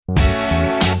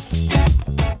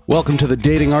Welcome to the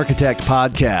Dating Architect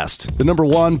Podcast, the number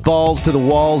one balls to the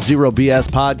wall, zero BS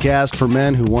podcast for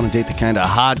men who want to date the kind of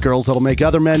hot girls that'll make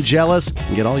other men jealous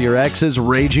and get all your exes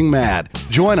raging mad.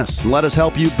 Join us and let us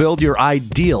help you build your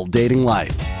ideal dating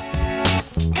life.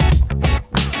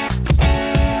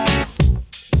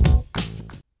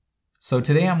 So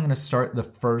today I'm going to start the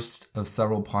first of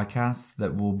several podcasts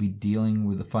that will be dealing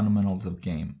with the fundamentals of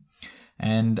game.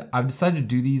 And I've decided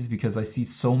to do these because I see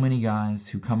so many guys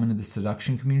who come into the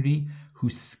seduction community who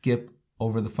skip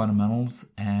over the fundamentals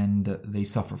and they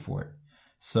suffer for it.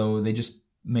 So they just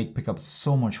make pickup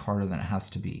so much harder than it has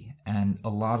to be. And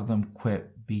a lot of them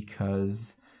quit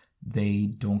because they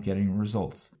don't get any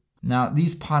results. Now,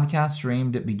 these podcasts are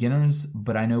aimed at beginners,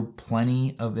 but I know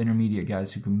plenty of intermediate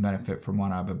guys who can benefit from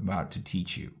what I'm about to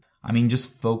teach you. I mean,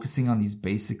 just focusing on these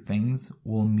basic things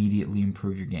will immediately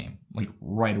improve your game, like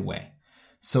right away.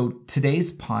 So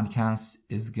today's podcast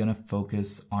is going to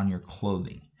focus on your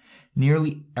clothing.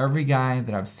 Nearly every guy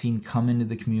that I've seen come into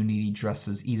the community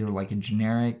dresses either like a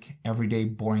generic, everyday,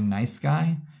 boring, nice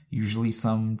guy, usually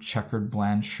some checkered,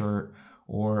 bland shirt,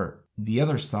 or the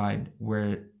other side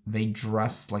where they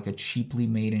dress like a cheaply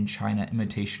made in China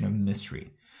imitation of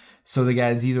mystery. So the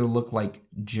guys either look like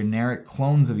generic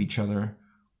clones of each other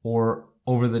or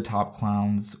over-the-top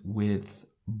clowns with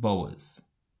boas.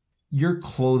 Your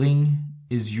clothing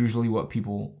is usually what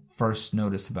people first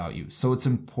notice about you. So it's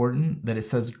important that it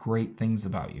says great things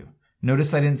about you.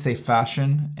 Notice I didn't say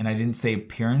fashion and I didn't say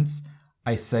appearance.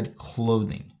 I said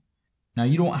clothing. Now,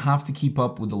 you don't have to keep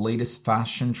up with the latest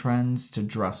fashion trends to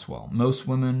dress well. Most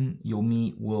women you'll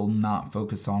meet will not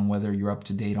focus on whether you're up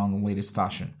to date on the latest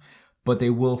fashion, but they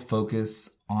will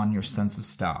focus on your sense of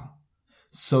style.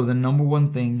 So the number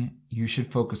one thing you should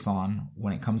focus on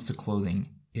when it comes to clothing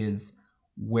is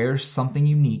wear something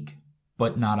unique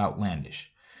but not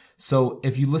outlandish. So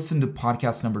if you listen to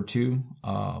podcast number 2,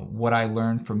 what I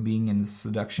learned from being in the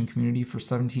seduction community for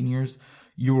 17 years,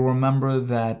 you'll remember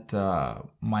that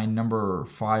my number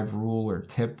 5 rule or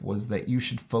tip was that you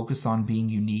should focus on being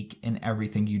unique in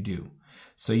everything you do.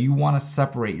 So you want to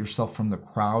separate yourself from the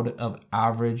crowd of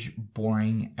average,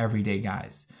 boring, everyday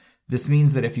guys. This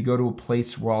means that if you go to a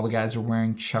place where all the guys are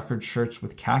wearing checkered shirts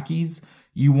with khakis,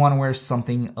 you want to wear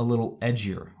something a little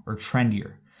edgier or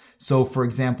trendier. So, for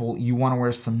example, you want to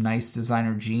wear some nice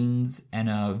designer jeans and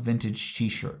a vintage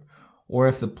t-shirt. Or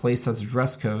if the place has a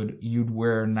dress code, you'd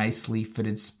wear a nicely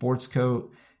fitted sports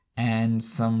coat and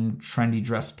some trendy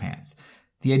dress pants.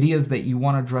 The idea is that you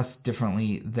want to dress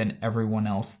differently than everyone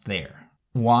else there.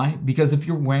 Why? Because if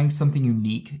you're wearing something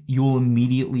unique, you will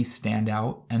immediately stand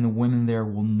out and the women there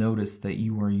will notice that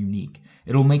you are unique.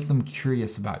 It'll make them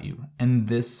curious about you, and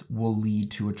this will lead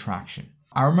to attraction.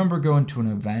 I remember going to an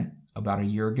event about a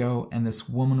year ago, and this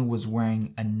woman was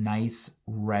wearing a nice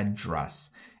red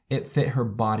dress. It fit her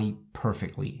body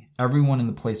perfectly. Everyone in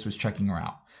the place was checking her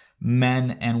out,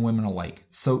 men and women alike.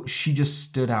 So she just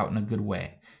stood out in a good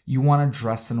way. You want to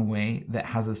dress in a way that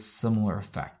has a similar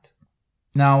effect.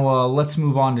 Now, let's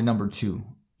move on to number 2.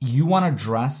 You want to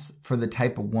dress for the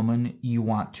type of woman you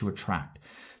want to attract.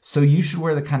 So you should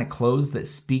wear the kind of clothes that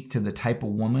speak to the type of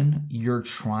woman you're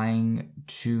trying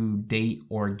to date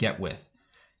or get with.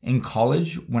 In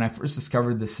college, when I first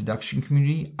discovered the seduction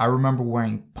community, I remember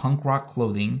wearing punk rock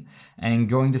clothing and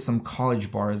going to some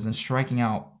college bars and striking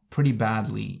out pretty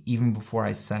badly even before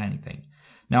I said anything.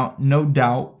 Now, no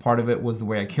doubt part of it was the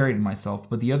way I carried myself,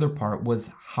 but the other part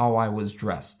was how I was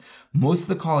dressed. Most of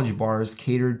the college bars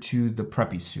catered to the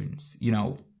preppy students,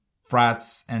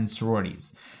 frats and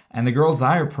sororities. And the girls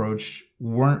I approached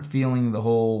weren't feeling the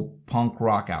whole punk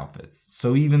rock outfits.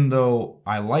 So even though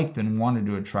I liked and wanted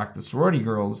to attract the sorority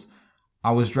girls,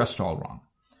 I was dressed all wrong.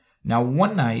 Now,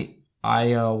 one night,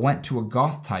 I went to a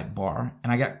goth type bar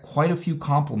and I got quite a few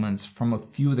compliments from a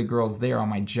few of the girls there on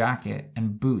my jacket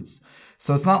and boots.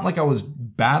 So it's not like I was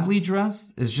badly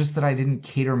dressed. It's just that I didn't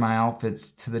cater my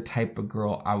outfits to the type of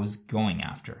girl I was going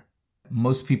after.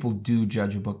 Most people do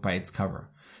judge a book by its cover.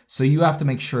 So you have to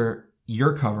make sure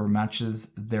your cover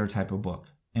matches their type of book.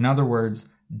 In other words,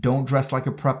 don't dress like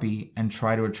a preppy and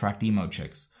try to attract emo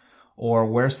chicks. Or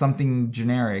wear something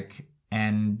generic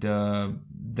and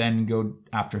then go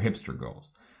after hipster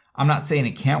girls. I'm not saying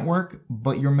it can't work,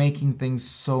 but you're making things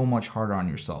so much harder on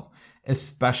yourself,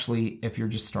 especially if you're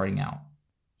just starting out.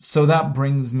 So that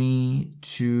brings me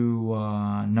to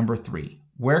number 3.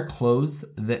 Wear clothes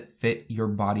that fit your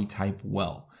body type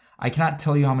well. I cannot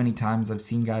tell you how many times I've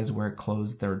seen guys wear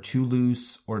clothes that are too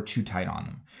loose or too tight on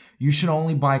them. You should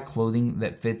only buy clothing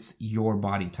that fits your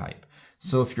body type.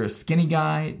 So if you're a skinny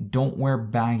guy, don't wear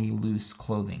baggy, loose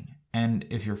clothing. And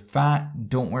if you're fat,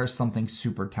 don't wear something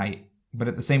super tight. But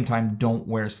at the same time, don't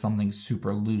wear something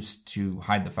super loose to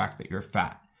hide the fact that you're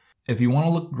fat. If you want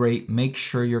to look great, make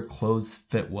sure your clothes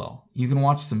fit well. You can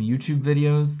watch some YouTube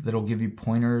videos that'll give you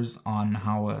pointers on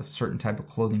how a certain type of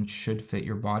clothing should fit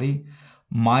your body.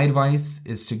 My advice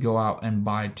is to go out and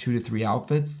buy 2 to 3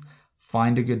 outfits,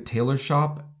 find a good tailor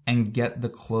shop, and get the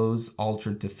clothes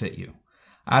altered to fit you.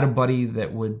 I had a buddy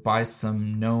that would buy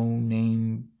some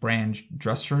no-name brand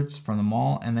dress shirts from the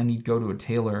mall, and then he'd go to a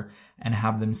tailor and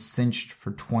have them cinched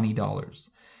for $20.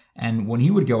 And when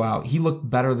he would go out, he looked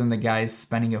better than the guys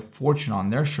spending a fortune on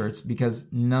their shirts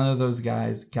because none of those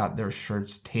guys got their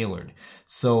shirts tailored.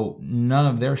 So none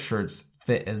of their shirts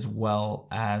fit as well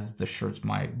as the shirts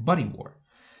my buddy wore.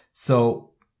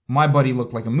 So my buddy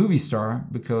looked like a movie star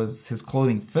because his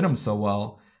clothing fit him so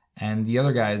well, and the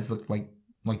other guys looked like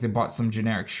they bought some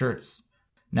generic shirts.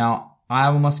 Now, I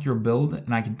have a muscular build,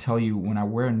 and I can tell you when I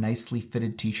wear a nicely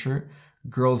fitted t-shirt,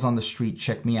 girls on the street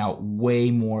check me out way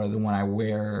more than when I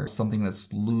wear something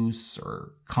that's loose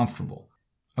or comfortable.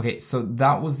 Okay, so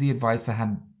that was the advice I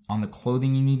had on the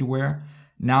clothing you need to wear.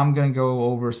 Now I'm going to go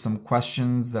over some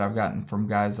questions that I've gotten from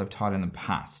guys I've taught in the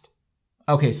past.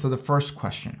 Okay, so the first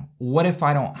question, what if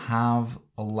I don't have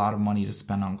a lot of money to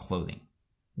spend on clothing?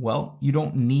 Well, you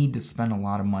don't need to spend a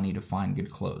lot of money to find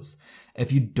good clothes.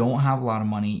 If you don't have a lot of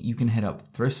money, you can hit up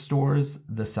thrift stores,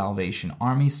 the Salvation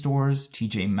Army stores,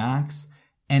 TJ Maxx,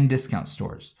 and discount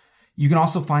stores. You can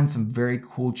also find some very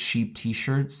cool cheap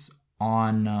t-shirts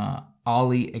on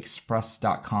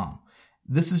AliExpress.com.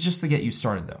 This is just to get you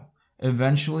started though.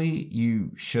 Eventually,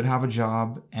 you should have a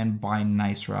job and buy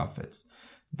nicer outfits.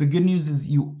 The good news is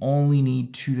you only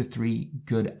need 2 to 3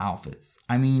 good outfits.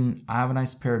 I mean, I have a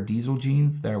nice pair of diesel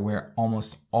jeans that I wear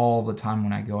almost all the time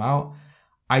when I go out.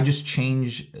 I just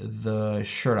change the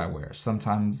shirt I wear.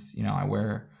 Sometimes, I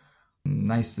wear a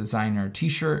nice designer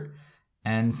t-shirt,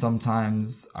 and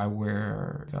sometimes I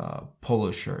wear a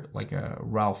polo shirt, like a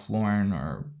Ralph Lauren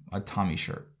or a Tommy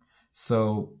shirt.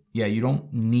 So yeah, you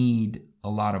don't need a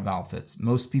lot of outfits.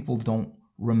 Most people don't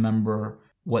remember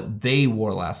what they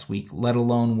wore last week, let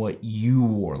alone what you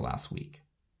wore last week.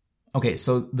 Okay,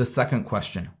 so the second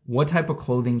question, what type of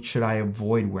clothing should I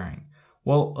avoid wearing?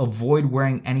 Well, avoid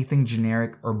wearing anything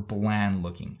generic or bland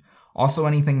looking. Also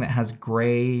anything that has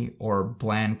gray or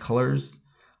bland colors.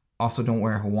 Also don't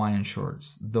wear Hawaiian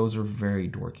shorts. Those are very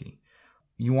dorky.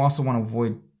 You also want to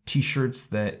avoid t-shirts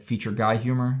that feature guy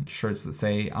humor, shirts that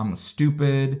say I'm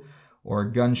stupid, or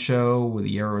a gun show with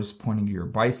the arrows pointing to your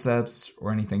biceps,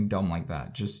 or anything dumb like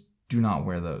that. Just do not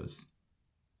wear those.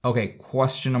 Okay,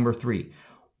 question number 3.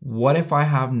 What if I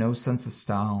have no sense of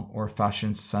style or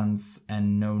fashion sense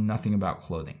and know nothing about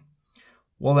clothing?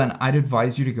 Well then, I'd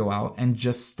advise you to go out and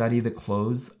just study the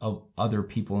clothes of other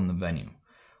people in the venue.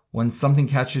 When something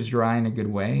catches your eye in a good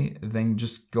way, then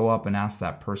just go up and ask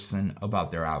that person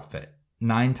about their outfit.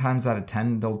 9 times out of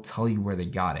 10, they'll tell you where they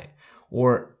got it,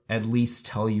 or at least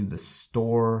tell you the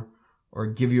store or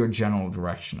give you a general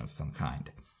direction of some kind.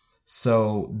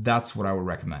 So that's what I would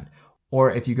recommend.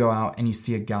 Or if you go out and you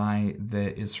see a guy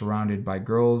that is surrounded by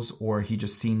girls, or he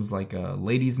just seems like a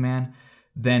ladies' man,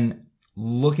 then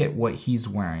look at what he's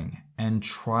wearing and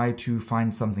try to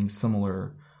find something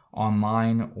similar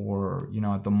online or,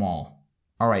 at the mall.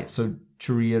 All right, so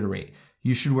to reiterate,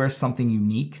 you should wear something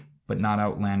unique but not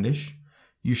outlandish.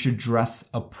 You should dress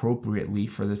appropriately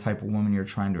for the type of woman you're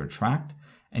trying to attract,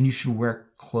 and you should wear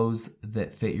clothes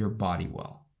that fit your body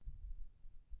well.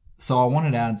 So I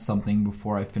wanted to add something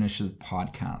before I finish this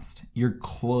podcast. Your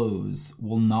clothes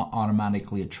will not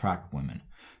automatically attract women.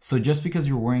 So just because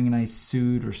you're wearing a nice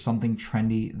suit or something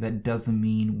trendy, that doesn't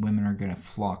mean women are going to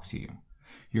flock to you.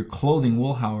 Your clothing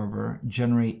will, however,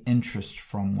 generate interest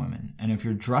from women. And if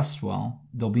you're dressed well,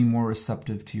 they'll be more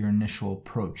receptive to your initial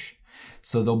approach.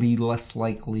 So they'll be less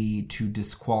likely to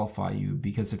disqualify you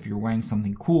because if you're wearing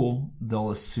something cool,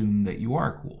 they'll assume that you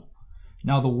are cool.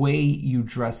 Now, the way you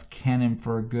dress can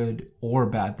infer good or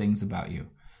bad things about you.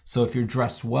 So if you're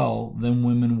dressed well, then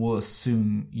women will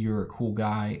assume you're a cool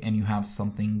guy and you have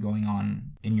something going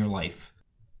on in your life.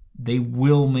 They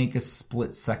will make a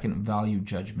split-second value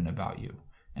judgment about you.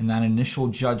 And that initial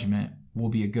judgment will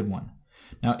be a good one.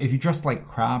 Now, if you dress like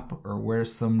crap or wear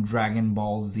some Dragon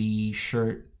Ball Z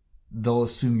shirt, they'll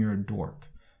assume you're a dork.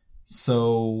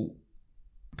 So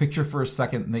picture for a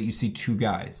second that you see 2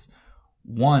 guys.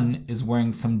 One is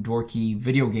wearing some dorky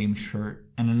video game shirt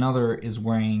and another is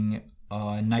wearing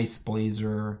a nice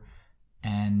blazer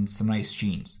and some nice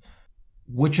jeans.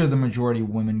 Which are the majority of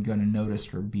women going to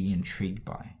notice or be intrigued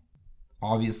by?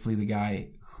 Obviously the guy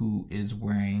who is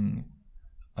wearing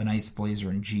a nice blazer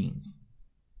and jeans.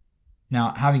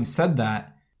 Now, having said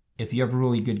that, if you have a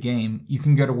really good game, you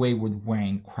can get away with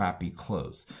wearing crappy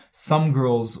clothes. Some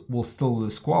girls will still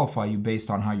disqualify you based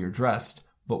on how you're dressed,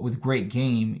 but with great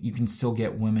game, you can still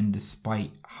get women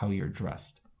despite how you're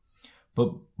dressed.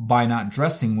 But by not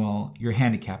dressing well, you're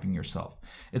handicapping yourself.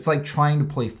 It's like trying to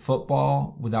play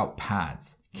football without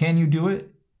pads. Can you do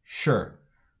it? Sure.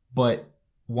 But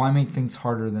why make things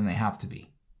harder than they have to be?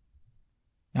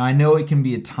 Now, I know it can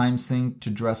be a time sink to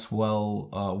dress well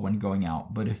when going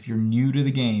out, but if you're new to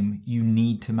the game, you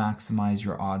need to maximize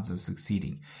your odds of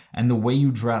succeeding. And the way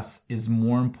you dress is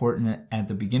more important at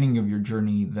the beginning of your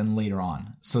journey than later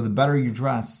on. So the better you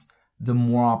dress, the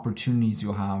more opportunities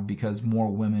you'll have because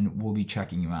more women will be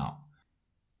checking you out.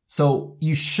 So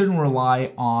you shouldn't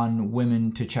rely on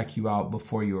women to check you out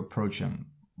before you approach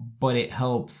them, but it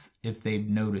helps if they've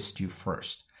noticed you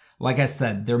first. Like I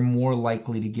said, they're more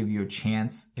likely to give you a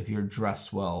chance if you're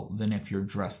dressed well than if you're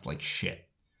dressed like shit.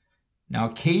 Now,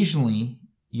 occasionally,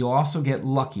 you'll also get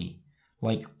lucky,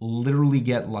 like literally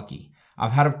get lucky.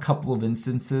 I've had a couple of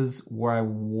instances where I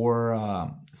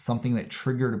wore something that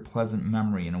triggered a pleasant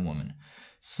memory in a woman.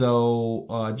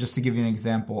 So just to give you an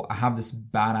example, I have this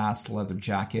badass leather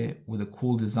jacket with a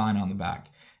cool design on the back.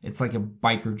 It's like a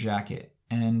biker jacket.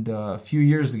 And a few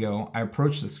years ago, I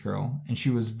approached this girl, and she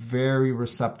was very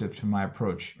receptive to my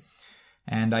approach.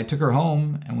 And I took her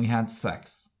home, and we had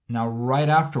sex. Now, right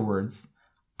afterwards,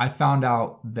 I found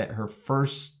out that her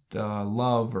first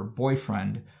love or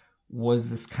boyfriend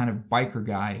was this kind of biker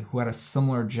guy who had a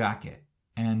similar jacket.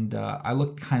 And I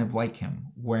looked kind of like him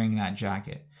wearing that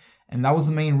jacket. And that was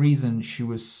the main reason she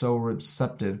was so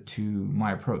receptive to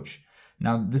my approach.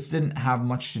 Now, this didn't have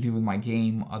much to do with my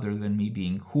game other than me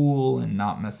being cool and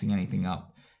not messing anything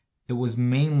up. It was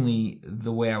mainly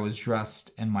the way I was dressed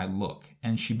and my look.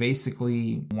 And she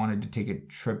basically wanted to take a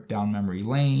trip down memory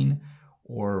lane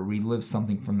or relive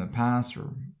something from the past,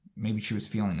 or maybe she was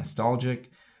feeling nostalgic.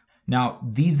 Now,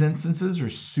 these instances are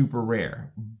super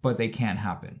rare, but they can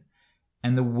happen.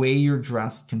 And the way you're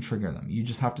dressed can trigger them. You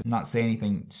just have to not say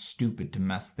anything stupid to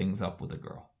mess things up with a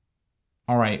girl.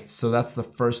 All right, so that's the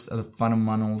first of the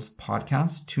Fundamentals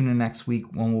podcast. Tune in next week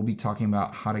when we'll be talking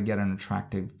about how to get an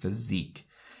attractive physique.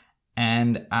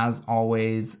 And as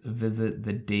always, visit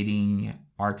the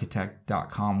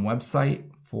datingarchitect.com website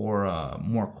for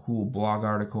more cool blog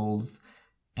articles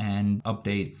and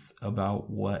updates about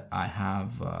what I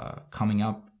have coming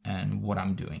up and what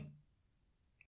I'm doing.